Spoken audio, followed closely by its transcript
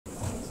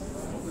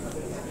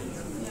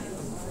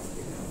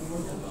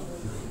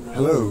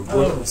Hello.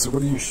 Hello. So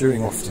what are you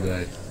showing off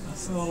today?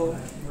 So,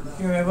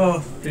 if you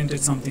ever printed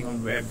something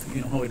on web,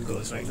 you know how it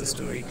goes, right? The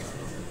story.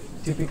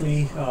 Typically,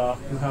 you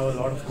have a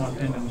lot of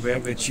content on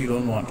web which you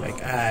don't want, like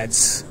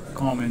ads,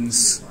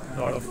 comments, a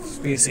lot of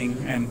spacing,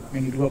 and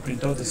when you do a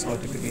printout, this is how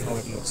typically how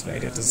it looks,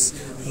 right? It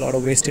is a lot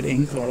of wasted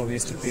ink, a lot of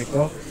wasted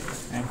paper,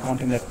 and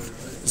content that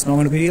is not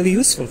going to be really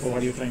useful for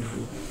what you're trying to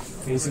do.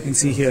 As you can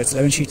see here, it's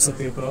 11 sheets of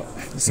paper,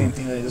 the same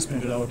thing that I just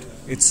printed out.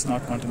 It's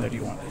not content that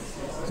you want.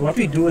 So what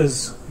we do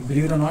is,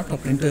 believe it or not, our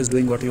printer is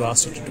doing what you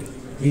asked it to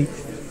do.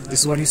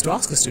 This is what it used to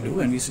ask us to do,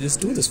 and we used to just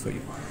do this for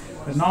you.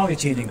 But now we're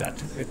changing that.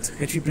 With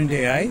HP Print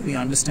AI, we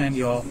understand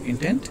your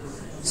intent,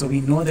 so we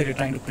know that you're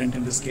trying to print,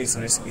 in this case,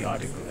 a recipe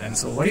article. And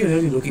so what you're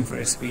really looking for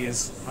recipe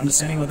is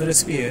understanding what the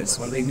recipe is,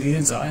 what the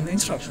ingredients are, and the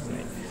instructions.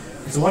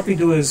 So what we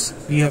do is,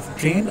 we have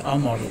trained our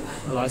model,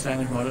 a large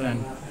language model,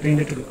 and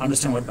trained it to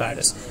understand what bad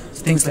is.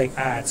 So things like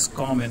ads,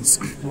 comments,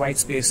 white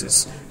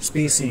spaces,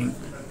 spacing,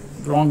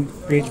 wrong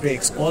page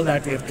breaks, all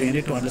that we have trained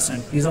it to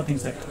understand. These are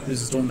things that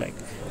users don't like.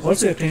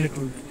 Also, we have trained it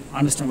to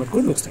understand what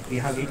good looks like. We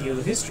have 8 years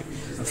of history.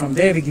 And from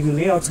there, we give you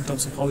layouts in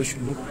terms of how it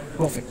should look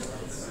perfect.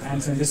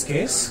 And so in this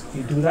case,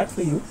 we do that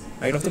for you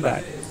right off the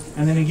bat.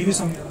 And then we give you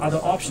some other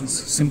options,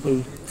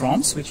 simple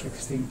prompts, which if you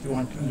think you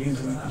want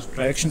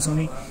directions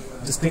only,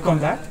 just click on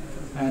that,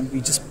 and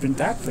we just print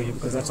that for you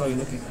because that's all you're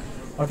looking at.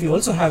 What we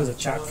also have is a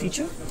chat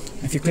feature.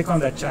 If you click on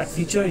that chat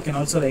feature, you can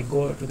also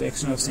go to the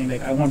extent of saying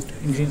I want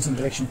ingredients and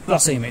direction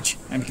plus an image,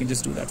 and we can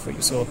just do that for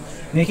you. So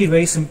make it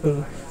very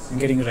simple and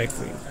getting it right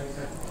for you.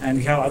 And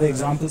we have other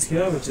examples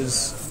here, which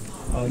is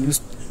a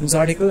news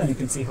article, and you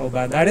can see how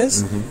bad that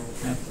is.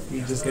 And we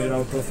just get it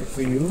out perfect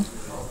for you.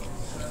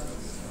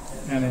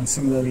 And then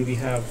similarly, we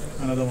have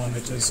another one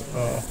which is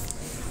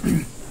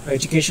an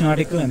education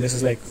article, and this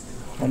is like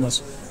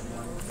almost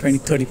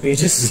 20-30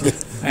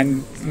 pages.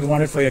 And you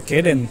want it for your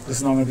kid, and this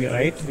is not going to be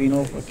right. We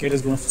know a kid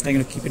is going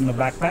to keep it in a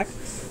backpack,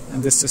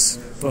 and this is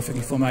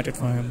perfectly formatted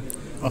for him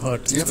or her.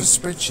 Do you have a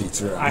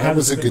spreadsheet around? That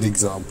was a good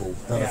example,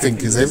 I think,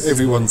 because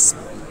everyone's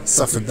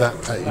suffered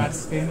that pain.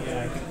 That's pain,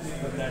 yeah, I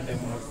can put that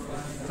demo up.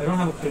 So I don't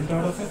have a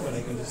printout of it, but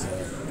I can just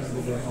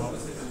do the demo up.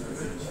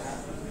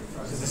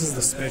 So this is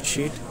the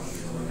spreadsheet,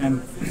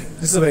 and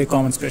this is a very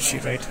common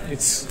spreadsheet, right?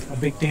 It's a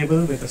big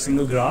table with a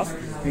single graph.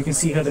 You can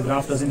see here the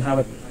graph doesn't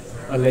have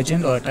a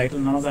legend or a title.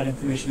 None of that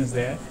information is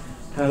there.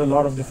 It has a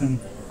lot of different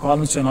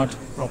columns which are not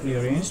properly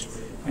arranged.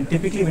 And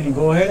typically when you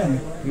go ahead and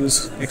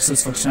use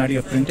Excel's functionality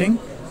of printing,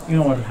 you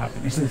know what will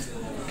happen. It will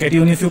get you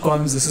only a few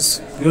columns. This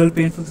is real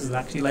painful. This is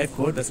actually live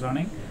code that's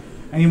running.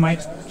 And you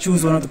might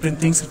choose one of the print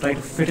things to try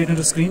to fit it into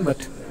the screen,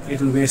 but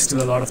it will waste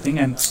still a lot of things.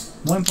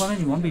 And more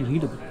important, you won't be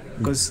readable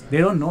because they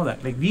don't know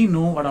that. Like, we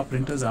know what our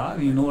printers are.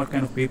 We know what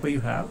kind of paper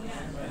you have.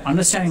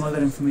 Understanding all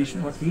that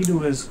information, what we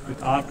do is,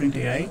 with our Print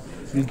AI,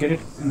 we'll get it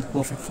in the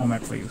perfect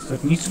format for you. So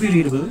it needs to be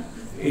readable.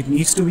 It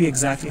needs to be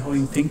exactly how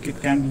you think it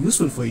can be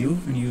useful for you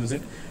when you use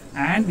it.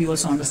 And we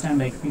also understand,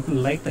 like, people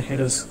like the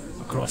headers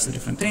across the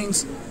different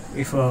things.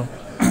 If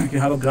you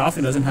have a graph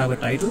that doesn't have a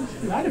title,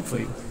 we'll add it for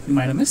you. You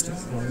might have missed it.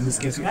 Or in this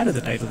case, we added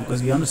the title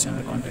because we understand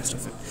the context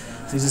of it.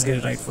 So you just get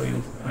it right for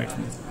you right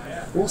from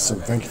there. Awesome.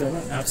 Thank you very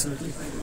much. Absolutely.